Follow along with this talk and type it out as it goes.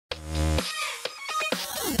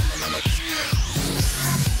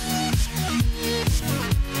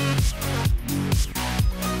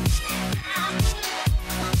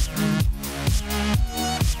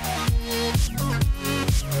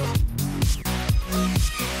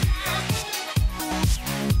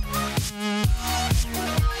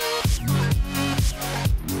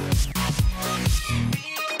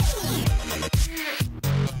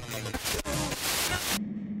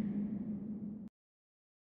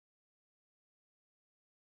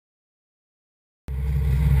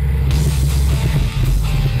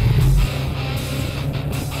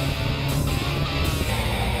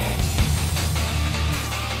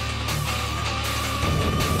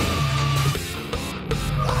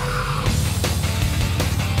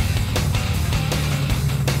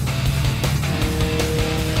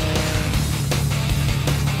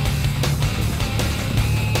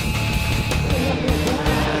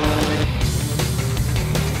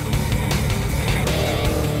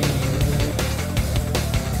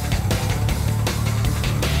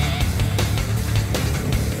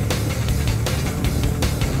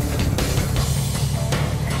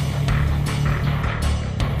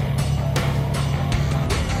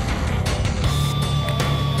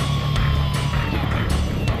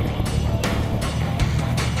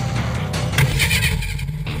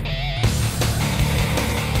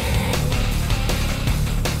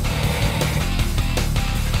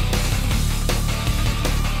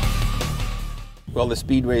Well, the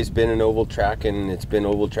Speedway's been an oval track, and it's been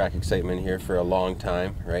oval track excitement here for a long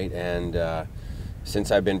time, right? And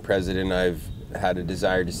since I've been president, I've had a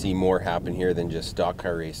desire to see more happen here than just stock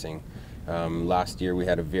car racing. Last year we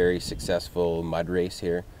had a very successful mud race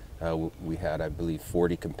here. We had, I believe,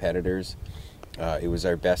 40 competitors. It was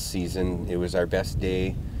our best season. It was our best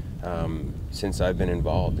day since I've been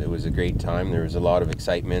involved. It was a great time. There was a lot of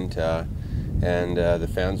excitement, and the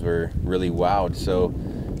fans were really wowed. So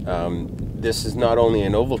this is not only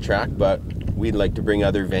an oval track, but we'd like to bring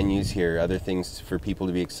other venues here, other things for people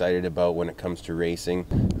to be excited about when it comes to racing.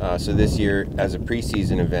 So this year, as a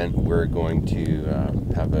preseason event, we're going to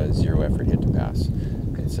have a zero effort hit to pass.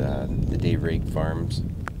 It's the Dave Rake Farms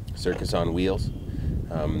Circus on Wheels.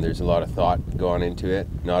 There's a lot of thought going into it.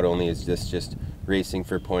 Not only is this just racing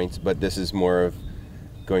for points, but this is more of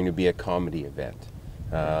going to be a comedy event.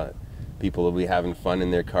 People will be having fun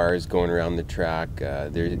in their cars going around the track.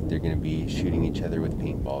 They're going to be shooting each other with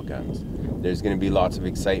paintball guns. There's going to be lots of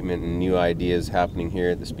excitement and new ideas happening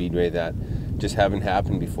here at the Speedway that just haven't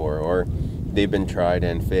happened before, or they've been tried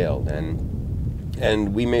and failed.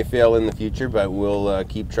 And we may fail in the future, but we'll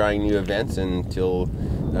keep trying new events until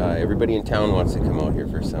everybody in town wants to come out here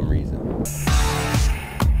for some reason.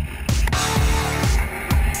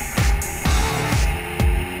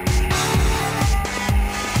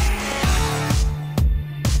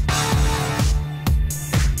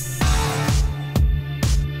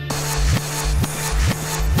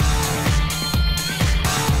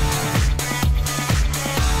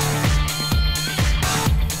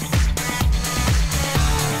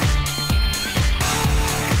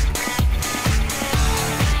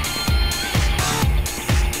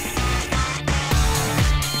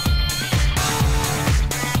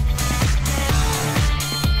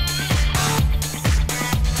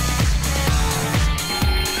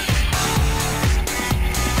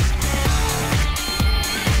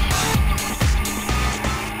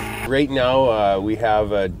 Right now we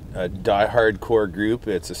have a die-hard core group.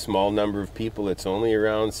 It's a small number of people. It's only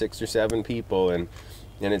around 6 or 7 people, and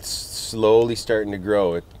it's slowly starting to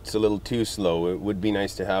grow. It's a little too slow. It would be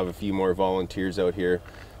nice to have a few more volunteers out here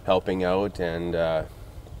helping out and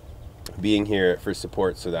being here for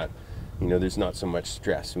support, so that there's not so much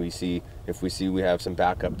stress. If we have some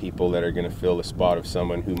backup people that are going to fill the spot of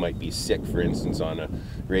someone who might be sick, for instance, on a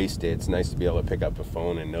race day. It's nice to be able to pick up a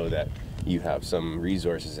phone and know that you have some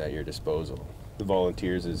resources at your disposal. The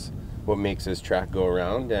volunteers is what makes this track go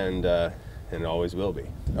around, and it always will be.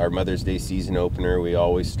 Our Mother's Day season opener, we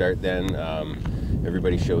always start then.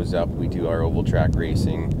 Everybody shows up. We do our oval track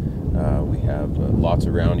racing. We have lots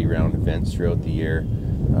of round events throughout the year.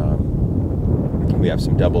 We have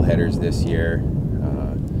some double headers this year.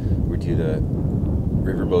 We do the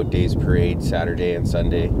Riverboat Days parade Saturday and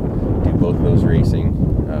Sunday. Do both of those racing.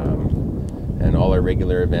 And all our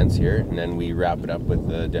regular events here, and then we wrap it up with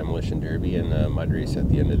the demolition derby and the mud race at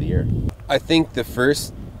the end of the year. I think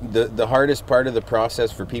the hardest part of the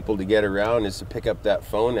process for people to get around is to pick up that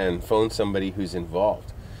phone and phone somebody who's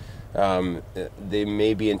involved. They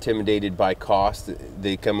may be intimidated by cost.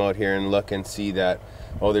 They come out here and look and see that,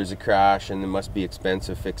 oh, there's a crash and it must be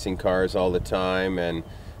expensive fixing cars all the time, and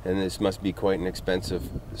this must be quite an expensive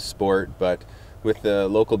sport. But with the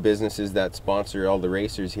local businesses that sponsor all the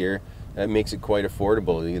racers here, that makes it quite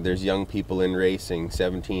affordable. There's young people in racing,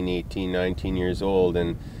 17, 18, 19 years old,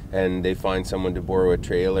 and they find someone to borrow a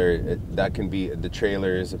trailer. The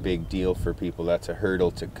trailer is a big deal for people. That's a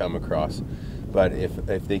hurdle to come across. But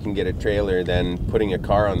if they can get a trailer, then putting a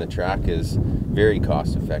car on the track is very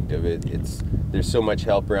cost effective. There's so much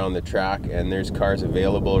help around the track, and there's cars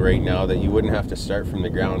available right now that you wouldn't have to start from the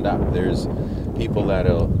ground up. There's people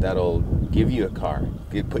that'll give you a car,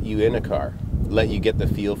 put you in a car, let you get the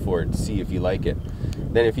feel for it, see if you like it.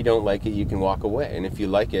 Then if you don't like it, you can walk away. And if you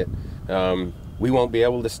like it, we won't be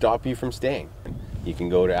able to stop you from staying. You can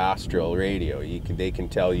go to Astral Radio. They can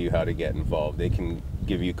tell you how to get involved. They can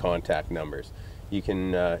give you contact numbers.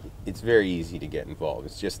 It's very easy to get involved.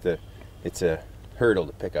 It's a hurdle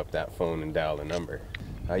to pick up that phone and dial the number.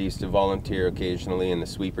 I used to volunteer occasionally in the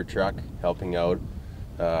sweeper truck, helping out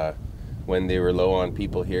when they were low on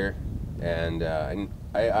people here. And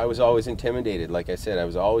I was always intimidated. Like I said, I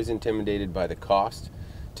was always intimidated by the cost.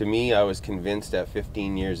 To me, I was convinced at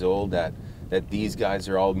 15 years old that these guys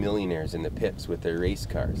are all millionaires in the pits with their race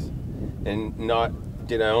cars. And not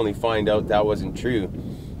did I only find out that wasn't true,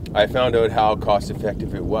 I found out how cost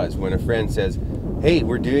effective it was. When a friend says, hey,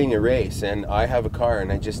 we're doing a race and I have a car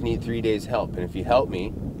and I just need 3 days help, and if you help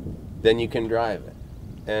me, then you can drive it.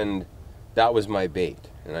 And that was my bait.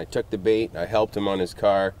 And I took the bait, I helped him on his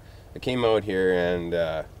car. I came out here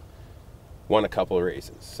and won a couple of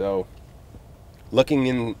races. So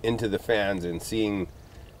looking into the fans and seeing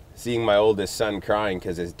my oldest son crying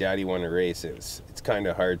because his daddy won a race, it's kind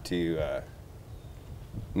of hard to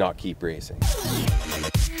not keep racing.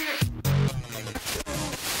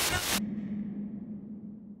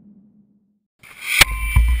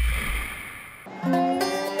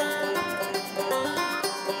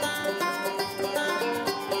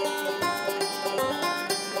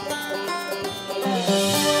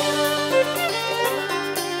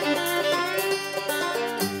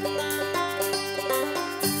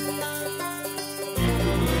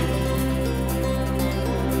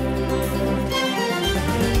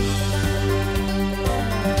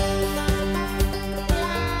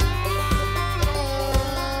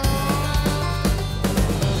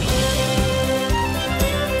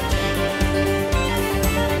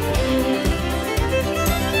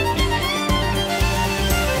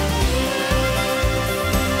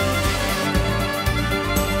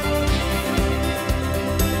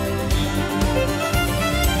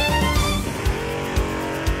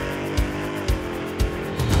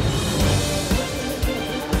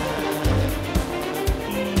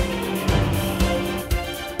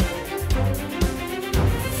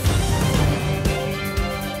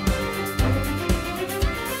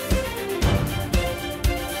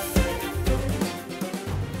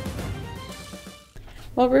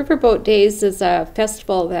 Well, Riverboat Days is a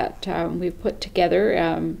festival that we've put together.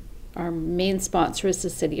 Our main sponsor is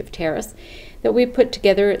the City of Terrace. That we put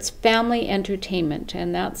together. It's family entertainment,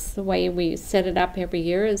 and that's the way we set it up every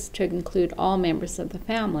year, is to include all members of the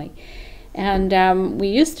family. And we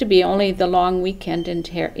used to be only the long weekend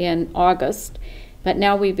in August, but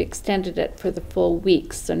now we've extended it for the full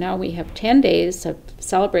week. So now we have 10 days of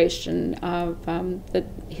celebration of the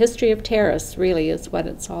history of Terrace, really is what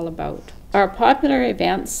it's all about. Our popular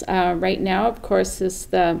events right now, of course, is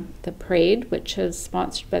the parade, which is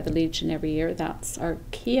sponsored by the Legion every year. That's our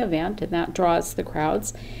key event, and that draws the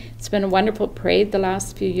crowds. It's been a wonderful parade the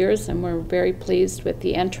last few years, and we're very pleased with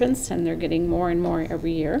the entrance, and they're getting more and more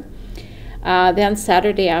every year. Then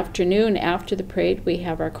Saturday afternoon, after the parade, we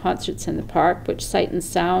have our concerts in the park, which Sight and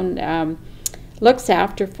Sound looks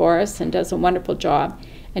after for us and does a wonderful job.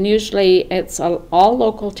 And usually it's all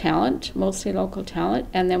local talent, mostly local talent,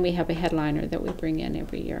 and then we have a headliner that we bring in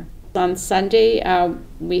every year. On Sunday,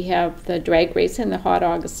 we have the drag racing, the Hot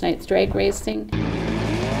August Nights drag racing.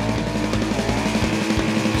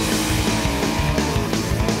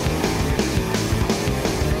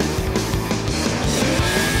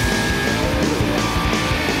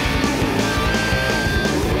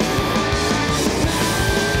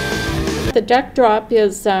 The duck drop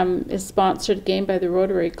is sponsored again by the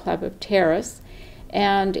Rotary Club of Terrace,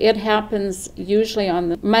 and it happens usually on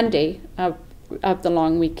the Monday of the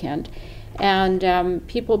long weekend. And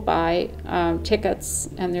people buy tickets,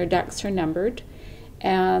 and their ducks are numbered,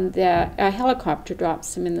 and a helicopter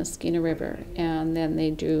drops them in the Skeena River, and then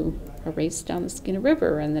they do a race down the Skeena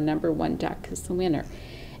River, and the number one duck is the winner.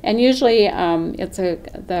 And usually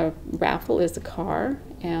the raffle is a car,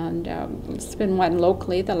 and it's been won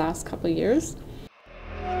locally the last couple of years.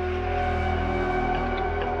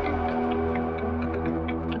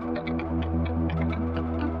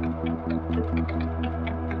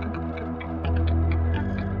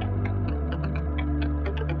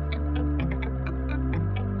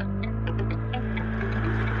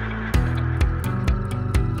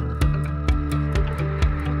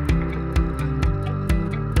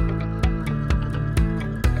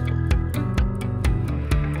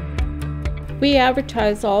 We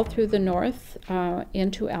advertise all through the north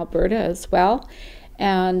into Alberta as well,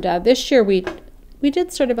 and this year we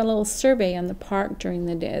did sort of a little survey in the park during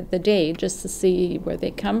the day just to see where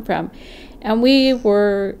they come from, and we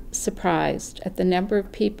were surprised at the number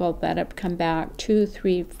of people that have come back 2,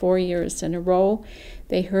 3, 4 years in a row.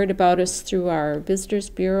 They heard about us through our visitors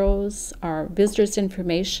bureaus, our visitors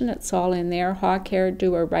information. It's all in there. Hawk Air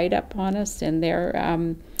do a write-up on us in their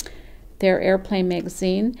airplane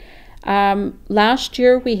magazine. Last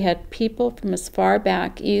year we had people from as far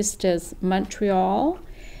back east as Montreal,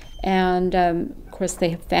 and of course they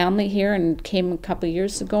have family here and came a couple of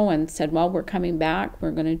years ago and said, well, we're coming back, we're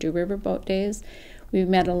going to do Riverboat Days. We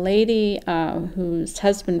met a lady whose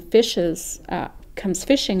husband fishes, comes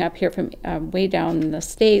fishing up here from way down in the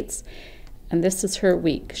States, and this is her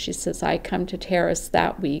week. She says, I come to Terrace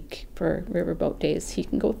that week for Riverboat Days. He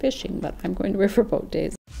can go fishing, but I'm going to Riverboat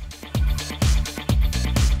Days.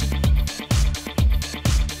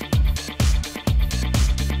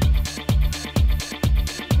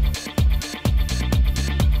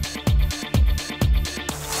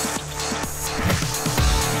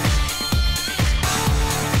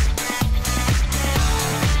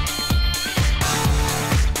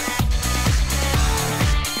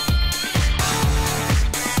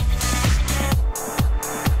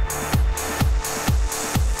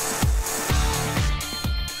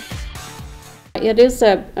 It is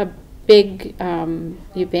a big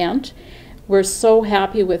event. We're so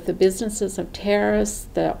happy with the businesses of Terrace,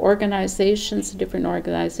 the organizations, the different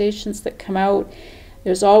organizations that come out.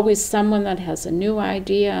 There's always someone that has a new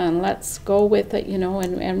idea and let's go with it, you know,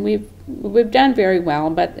 and we've done very well,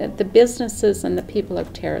 but the businesses and the people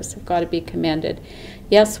of Terrace have got to be commended.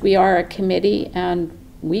 Yes, we are a committee and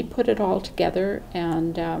we put it all together,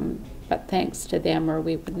 and but thanks to them, or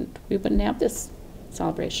we wouldn't have this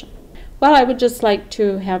celebration. Well, I would just like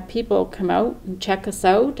to have people come out and check us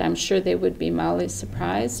out. I'm sure they would be mildly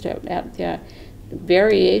surprised at the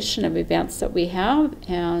variation of events that we have,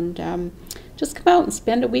 and just come out and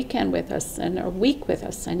spend a weekend with us and a week with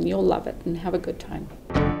us, and you'll love it and have a good time.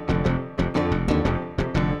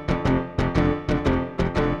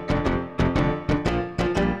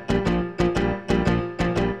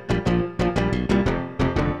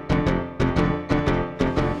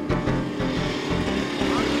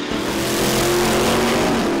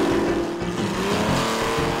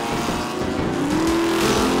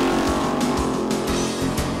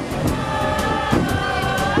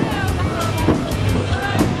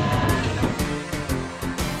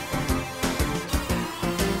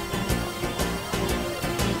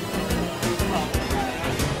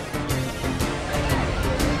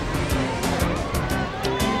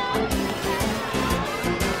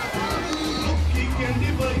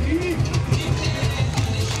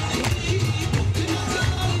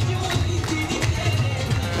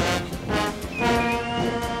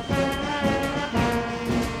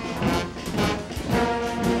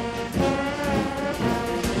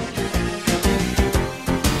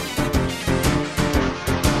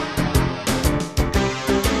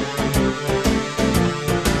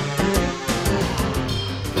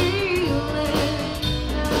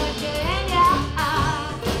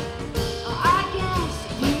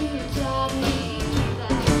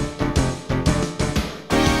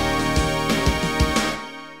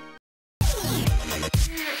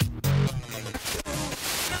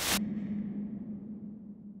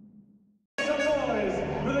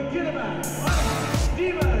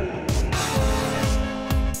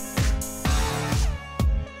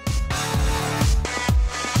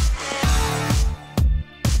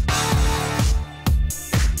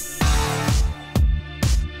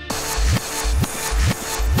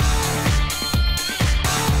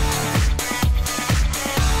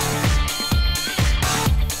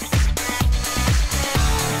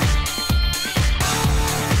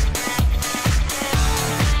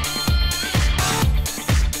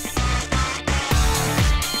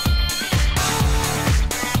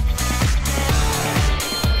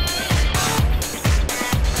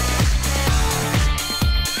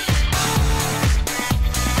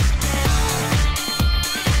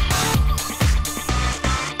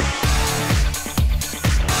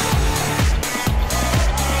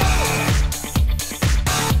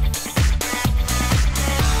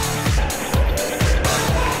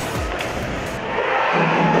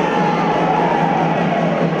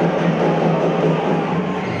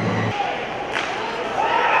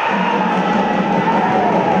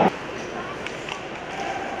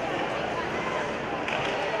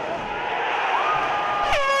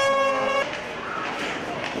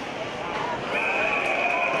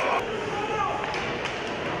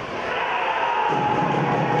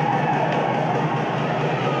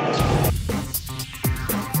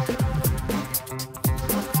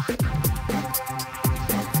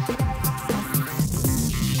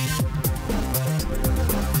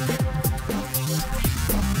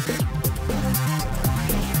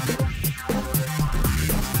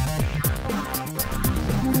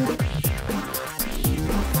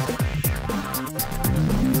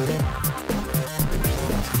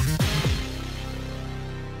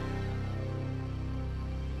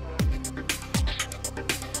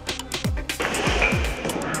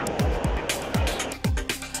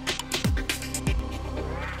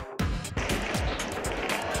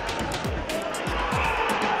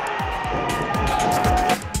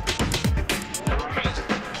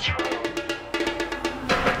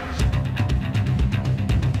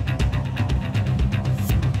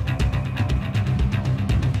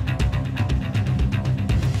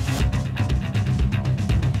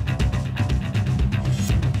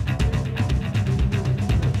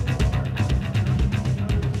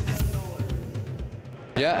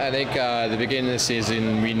 Yeah, I think at the beginning of the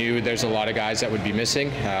season we knew there's a lot of guys that would be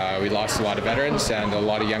missing. We lost a lot of veterans and a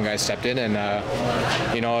lot of young guys stepped in, and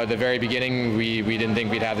you know, at the very beginning we didn't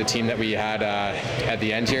think we'd have the team that we had at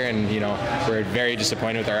the end here, and you know, we're very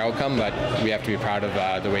disappointed with our outcome, but we have to be proud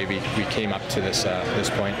of the way we came up to this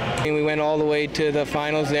point. And we went all the way to the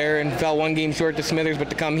finals there and fell one game short to Smithers,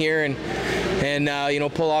 but to come here and and you know,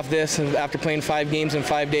 pull off this after playing 5 games in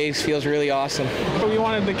 5 days feels really awesome. We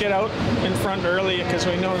wanted to get out in front early because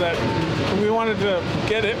we know that we wanted to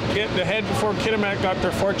get ahead before Kitimat got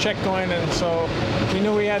their forecheck going, and so we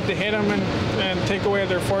knew we had to hit them and take away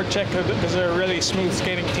their forecheck because they're a really smooth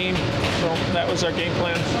skating team. So that was our game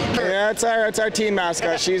plan. Yeah, it's our team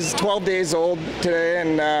mascot. She's 12 days old today,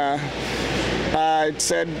 and I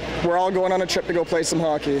said we're all going on a trip to go play some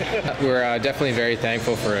hockey. We're definitely very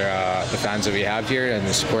thankful for the fans that we have here and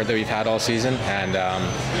the support that we've had all season, and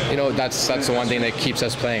you know, that's the one thing that keeps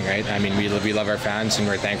us playing, right? I mean, we love our fans, and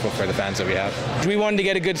we're thankful for the fans that we have. We wanted to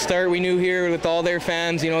get a good start. We knew here with all their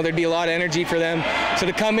fans, you know, there'd be a lot of energy for them. So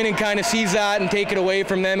to come in and kind of seize that and take it away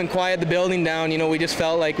from them and quiet the building down, you know, we just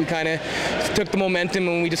felt like we kind of took the momentum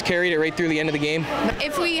and we just carried it right through the end of the game.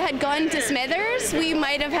 If we had gone to Smithers, we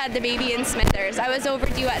might have had the baby in Smithers. I was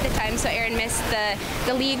overdue at the time, so Aaron missed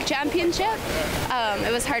the league championship.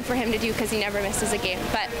 It was hard for him to do because he never misses a game,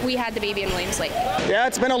 but we had the baby in Williams Lake. Yeah,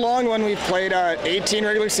 it's been a long one. We've played 18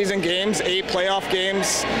 regular season games, 8 playoff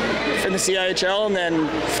games in the CIHL, and then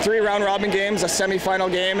 3 round robin games, a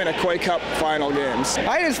semifinal game, and a Coy Cup final games.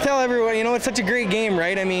 I just tell everyone, you know, it's such a great game,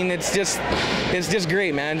 right? I mean, it's just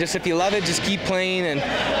great, man. Just if you love it, just keep playing,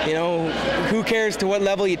 and you know, who cares to what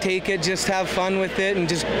level you take it? Just have fun with it, and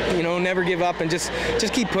just, you know, never give up, and just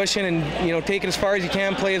keep pushing, and you know, take it as far as you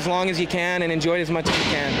can, play as long as you can, and enjoy it as much as you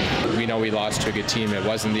can. We know we lost to a good team. It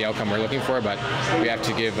wasn't the outcome we're looking for, but we have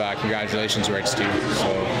to give congratulations where it's due.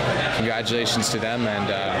 So congratulations to them, and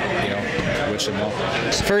you know, wish them well.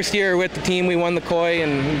 First year with the team, we won the Coy,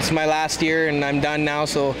 and it's my last year, and I'm done now.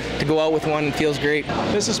 So to go out with one, it feels great.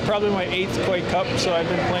 This is probably my 8th Coy Cup, so I've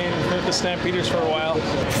been playing with the Stampeders for a while.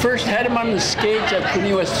 First had him on the skates when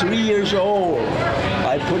he was 3 years old.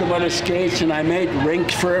 I put him on the skates, and I made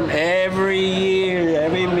rinks for him every year.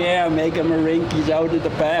 Every year I make him a rink. He's out at the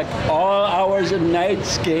back all hours of night,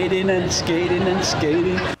 skating and skating and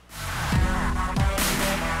skating.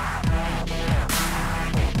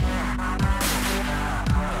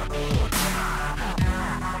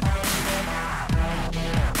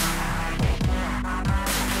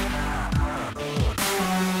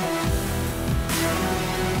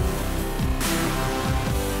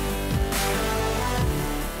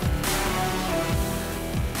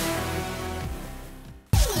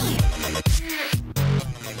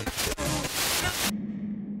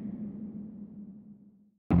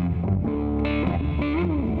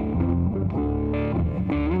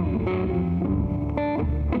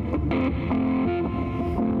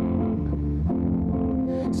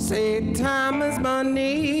 Say time is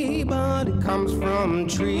money, but it comes from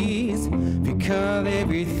trees. If you cut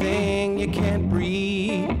everything, you can't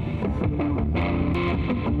breathe.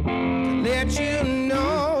 To let you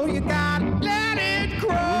know, you gotta let it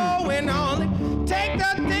grow, and only take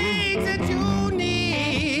the things that you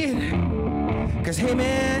need. 'Cause hey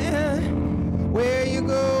man, where you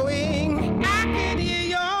going? I can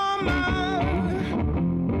hear your mouth.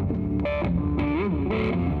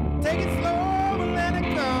 Take it slow.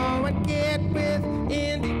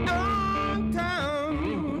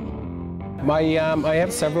 I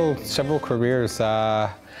have several careers.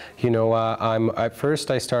 You know, at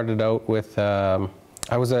first I started out with I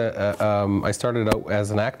started out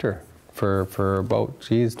as an actor for about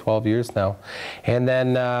 12 years now, and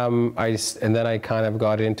then I kind of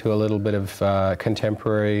got into a little bit of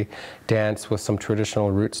contemporary dance with some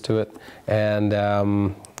traditional roots to it, and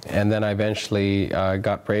then I eventually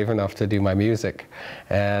got brave enough to do my music,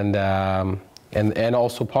 and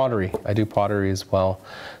also pottery. I do pottery as well.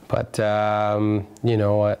 But, you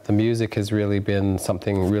know, the music has really been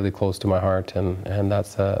something really close to my heart, and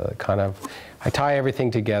that's kind of, I tie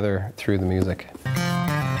everything together through the music.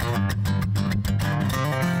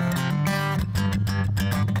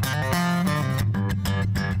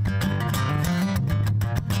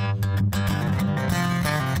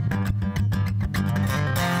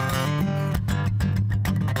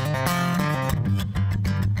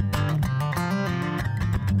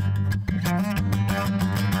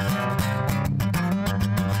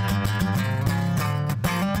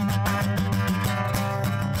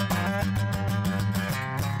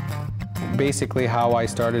 Basically how I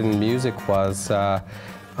started in music was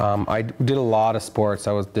I did a lot of sports.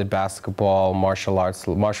 I did basketball, martial arts.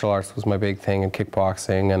 Martial arts was my big thing, and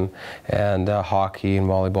kickboxing and hockey and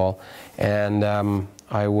volleyball. And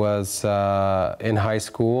I was in high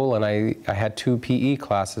school, and I had 2 PE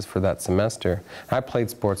classes for that semester. I played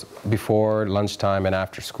sports before lunchtime and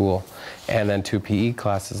after school, and then 2 PE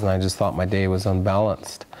classes, and I just thought my day was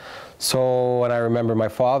unbalanced. So when I remember my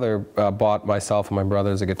father bought myself and my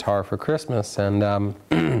brothers a guitar for Christmas, and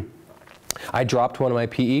I dropped one of my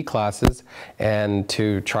PE classes and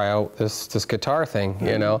to try out this guitar thing,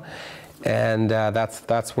 you know, and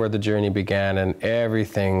that's where the journey began, and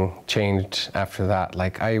everything changed after that.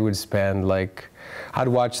 Like I would spend like, I'd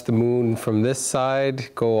watch the moon from this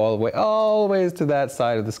side go all the way to that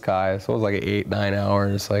side of the sky. So it was like 8-9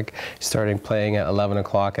 hours, like starting playing at 11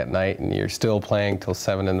 o'clock at night and you're still playing till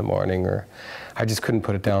 7 in the morning, or I just couldn't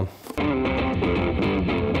put it down.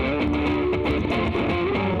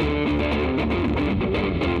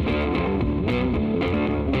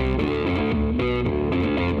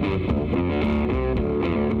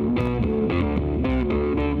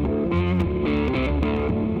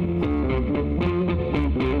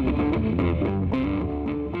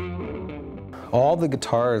 All the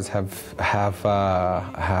guitars have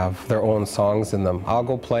their own songs in them. I'll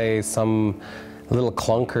go play some little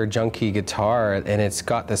clunker, junky guitar, and it's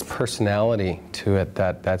got this personality to it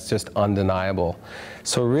that's just undeniable.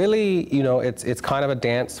 So really, you know, it's kind of a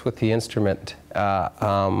dance with the instrument,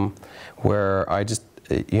 where I just,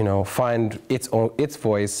 you know, find its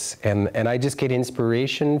voice, and I just get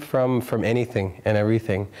inspiration from anything and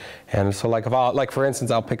everything. And so like for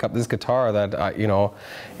instance, I'll pick up this guitar that you know,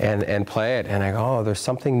 and play it, and I go, oh, there's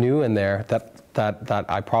something new in there that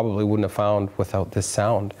I probably wouldn't have found without this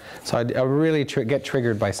sound. So I really get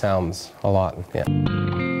triggered by sounds a lot. Yeah.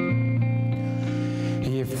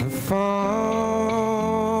 If the fall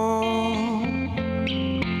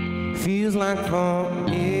feels like forever,